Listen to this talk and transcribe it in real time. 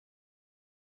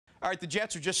All right, the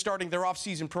Jets are just starting their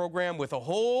offseason program with a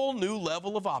whole new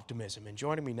level of optimism. And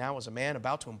joining me now is a man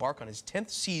about to embark on his 10th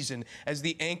season as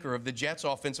the anchor of the Jets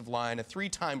offensive line, a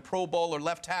three-time Pro Bowler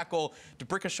left tackle,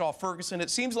 Ferguson. It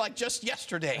seems like just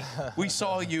yesterday we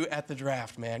saw you at the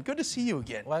draft, man. Good to see you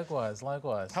again. Likewise,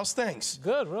 likewise. How's things?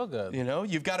 Good, real good. You know,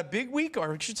 you've got a big week,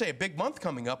 or I should say a big month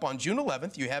coming up. On June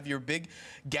 11th, you have your big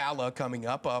gala coming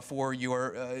up for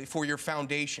your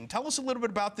foundation. Tell us a little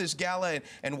bit about this gala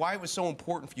and why it was so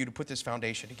important for you to put this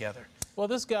foundation together. Well,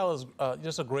 this gala is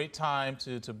just a great time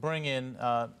to bring in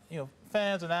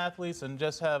fans and athletes and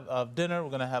just have dinner. We're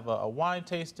going to have a wine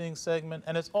tasting segment,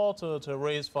 and it's all to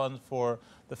raise funds for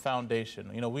the foundation.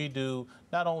 You know, we do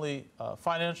not only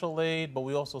financial aid, but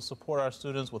we also support our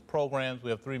students with programs. We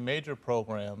have 3 major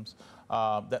programs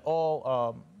that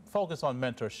all focus on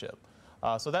mentorship.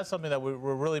 So that's something that we're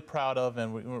really proud of,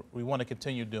 and we want to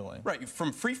continue doing. Right.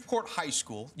 From Freeport High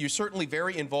School, you're certainly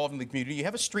very involved in the community. You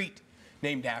have a street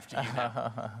named after you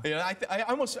now. You know,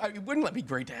 it wouldn't it be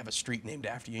great to have a street named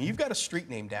after you? You've got a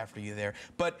street named after you there.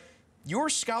 But your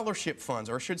scholarship funds,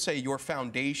 or I should say your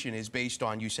foundation, is based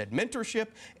on, you said, mentorship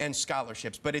and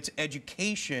scholarships, but it's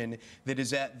education that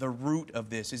is at the root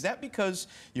of this. Is that because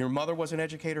your mother was an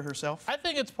educator herself? I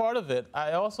think it's part of it.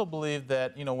 I also believe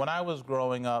that, you know, when I was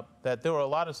growing up, that there were a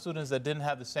lot of students that didn't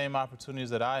have the same opportunities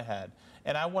that I had.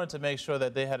 And I wanted to make sure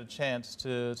that they had a chance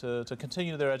to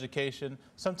continue their education.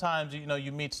 Sometimes, you know,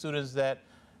 you meet students that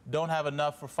don't have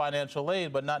enough for financial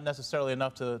aid, but not necessarily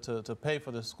enough to pay for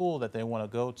the school that they want to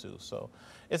go to. So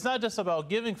it's not just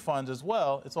about giving funds as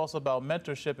well. It's also about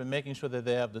mentorship and making sure that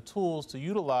they have the tools to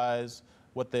utilize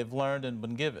what they've learned and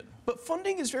been given. But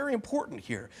funding is very important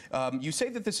here. You say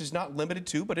that this is not limited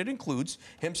to, but it includes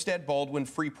Hempstead, Baldwin,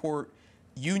 Freeport,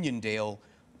 Uniondale.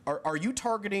 Are you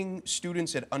targeting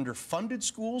students at underfunded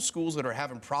schools, schools that are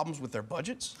having problems with their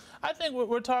budgets? I think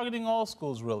we're targeting all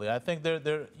schools, really. I think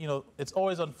you know, it's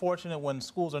always unfortunate when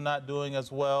schools are not doing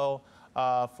as well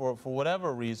for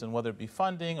whatever reason, whether it be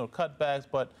funding or cutbacks,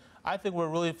 but I think we're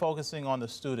really focusing on the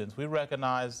students. We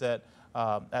recognize that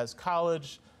as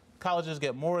colleges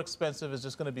get more expensive, it's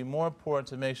just going to be more important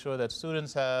to make sure that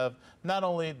students have not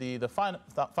only the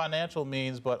financial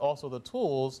means, but also the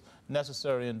tools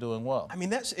necessary in doing well. I mean,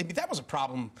 that was a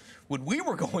problem when we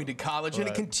were going to college, right. And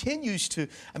it continues to.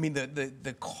 I mean,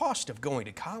 the cost of going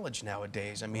to college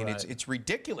nowadays, I mean, right. it's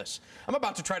ridiculous. I'm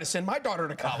about to try to send my daughter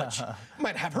to college. I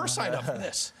might have her sign up for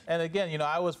this. And again, you know,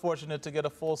 I was fortunate to get a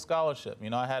full scholarship. You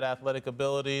know, I had athletic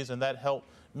abilities, and that helped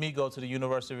me go to the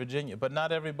University of Virginia. But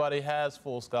not everybody has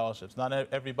full scholarships. Not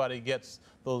everybody gets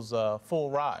those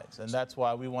full rides, and that's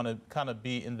why we want to kind of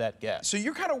be in that gap. So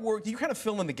you're kind of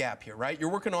filling the gap here, right? You're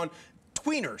working on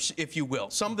tweeners, if you will,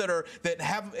 some that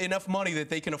have enough money that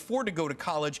they can afford to go to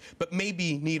college, but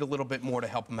maybe need a little bit more to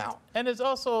help them out. And it's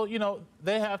also, you know,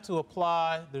 they have to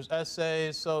apply. There's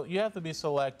essays, so you have to be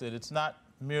selected. It's not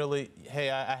merely,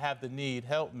 hey, I have the need,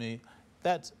 help me.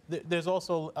 There's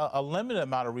also a limited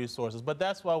amount of resources, but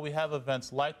that's why we have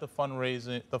events like the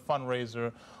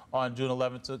fundraiser on June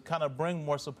 11th to kind of bring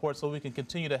more support so we can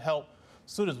continue to help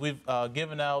students. We've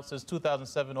given out since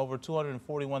 2007 over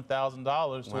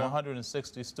 $241,000 to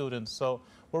 160 students. So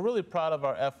we're really proud of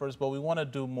our efforts, but we want to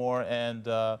do more, and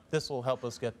this will help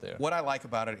us get there. What I like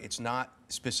about it, it's not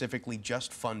specifically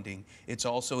just funding. It's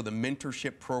also the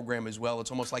mentorship program as well.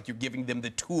 It's almost like you're giving them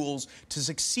the tools to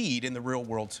succeed in the real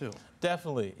world too.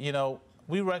 Definitely. You know,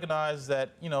 we recognize that,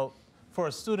 you know, for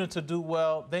a student to do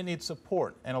well, they need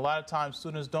support. And a lot of times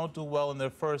students don't do well in their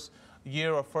first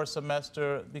year or first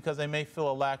semester because they may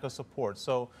feel a lack of support.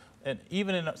 So, and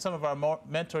even in some of our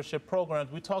mentorship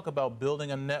programs, we talk about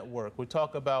building a network. We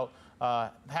talk about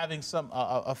having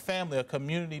a family, a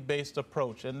community-based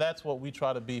approach, and that's what we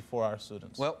try to be for our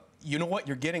students. Well, you know what?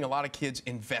 You're getting a lot of kids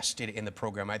invested in the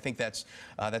program. I think that's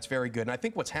very good. And I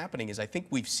think what's happening is I think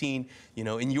we've seen, you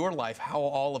know, in your life how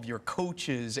all of your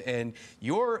coaches and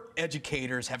your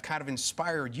educators have kind of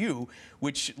inspired you,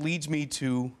 which leads me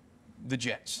to the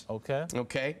Jets. Okay.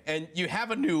 Okay. And you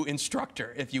have a new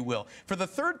instructor, if you will. For the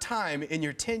 3rd time in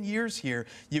your 10 years here,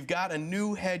 you've got a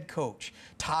new head coach,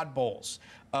 Todd Bowles.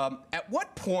 At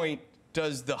what point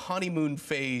does the honeymoon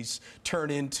phase turn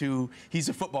into he's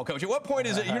a football coach? At what point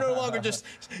is it you're no longer just,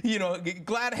 you know,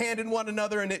 glad-handing one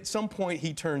another, and at some point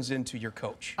he turns into your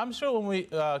coach? I'm sure when we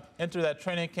enter that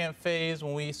training camp phase,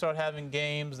 when we start having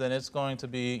games, then it's going to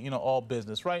be, you know, all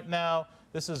business. Right now,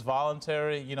 this is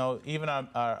voluntary. You know, even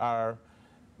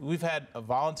we've had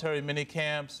voluntary mini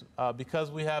camps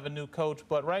because we have a new coach.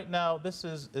 But right now, this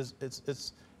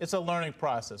it's it's a learning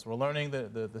process. We're learning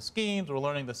the schemes, we're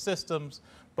learning the systems,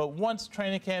 but once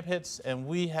training camp hits and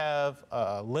we have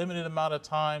a limited amount of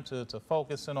time to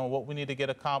focus in on what we need to get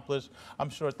accomplished,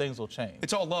 I'm sure things will change.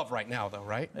 It's all love right now, though,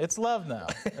 right? It's love now.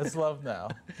 It's love now.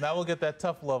 Now we'll get that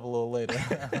tough love a little later.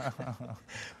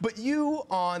 But you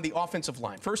on the offensive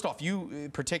line, first off,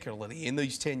 you particularly in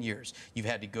these 10 years, you've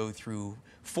had to go through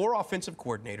 4 offensive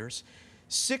coordinators,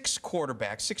 6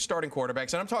 quarterbacks, 6 starting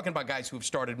quarterbacks, and I'm talking about guys who have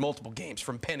started multiple games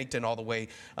from Pennington all the way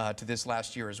to this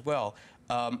last year as well.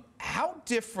 How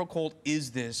difficult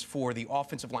is this for the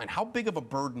offensive line? How big of a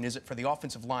burden is it for the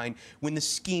offensive line when the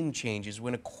scheme changes,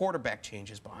 when a quarterback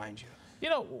changes behind you? You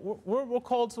know, we're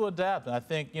called to adapt, and I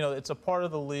think, you know, it's a part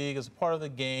of the league, it's a part of the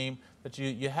game that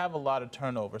you have a lot of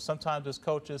turnover. Sometimes as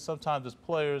coaches, sometimes as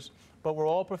players, but we're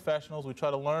all professionals. We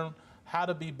try to learn how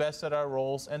to be best at our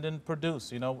roles and then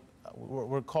produce. You know,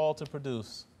 we're called to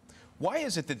produce. Why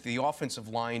is it that the offensive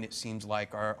line, it seems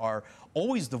like, are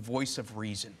always the voice of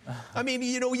reason? I mean,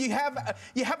 you know, you have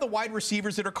the wide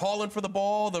receivers that are calling for the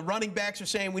ball. The running backs are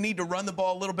saying we need to run the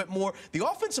ball a little bit more. The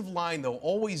offensive line, though,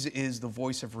 always is the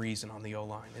voice of reason on the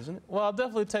O-line, isn't it? Well, I'll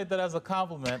definitely take that as a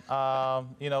compliment.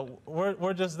 You know,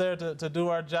 we're just there to do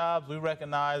our jobs. We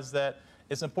recognize that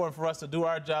it's important for us to do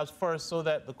our jobs first so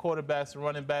that the quarterbacks, the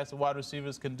running backs, the wide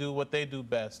receivers can do what they do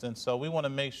best. And so we want to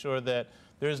make sure that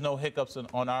there's no hiccups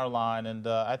on our line. And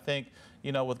I think,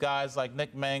 you know, with guys like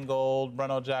Nick Mangold,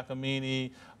 Breno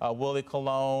Giacomini, Willie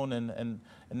Colon, and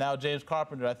now James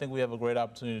Carpenter, I think we have a great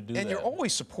opportunity to do that. And you're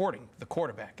always supporting the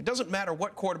quarterback. It doesn't matter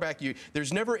what quarterback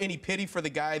there's never any pity for the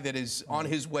guy that is on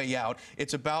his way out.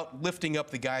 It's about lifting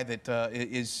up the guy that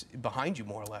is behind you,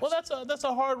 more or less. Well, that's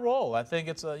a hard role. I think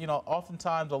it's you know,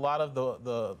 oftentimes a lot of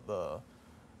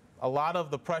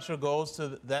the pressure goes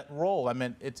to that role. I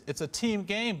mean, it's a team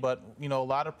game, but, you know, a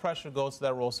lot of pressure goes to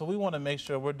that role. So we want to make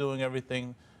sure we're doing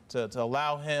everything to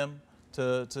allow him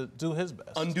to do his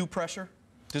best. Undue pressure?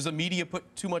 Does the media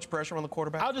put too much pressure on the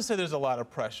quarterback? I'll just say there's a lot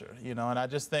of pressure, you know, and I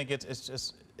just think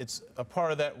it's a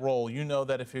part of that role. You know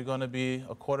that if you're going to be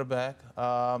a quarterback,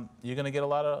 you're going to get a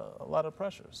lot of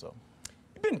pressure. So.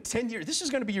 Been 10 years. This is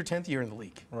going to be your 10th year in the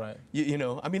league. Right. You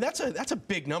know, I mean, that's a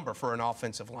big number for an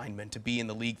offensive lineman to be in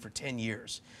the league for 10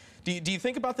 years. Do you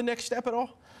think about the next step at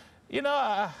all? You know,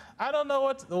 I don't know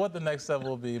what the next step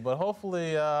will be, but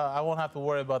hopefully I won't have to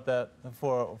worry about that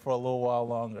for a little while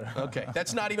longer. Okay,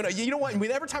 that's not even. You know what? I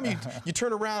mean, every time you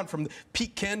turn around from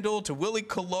Pete Kendall to Willie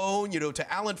Colon, you know,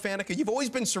 to Alan Faneca, you've always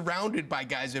been surrounded by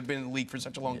guys that have been in the league for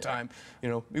such a long time. You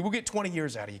know, we'll get 20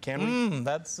 years out of you, can we?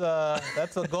 That's a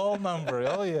goal number.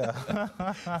 Oh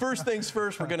yeah. First things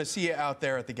first, we're going to see you out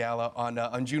there at the gala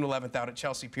on June 11th out at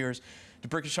Chelsea Piers.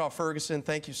 DeBrickashaw Ferguson,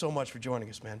 thank you so much for joining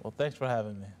us, man. Well, thanks for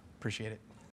having me. Appreciate it.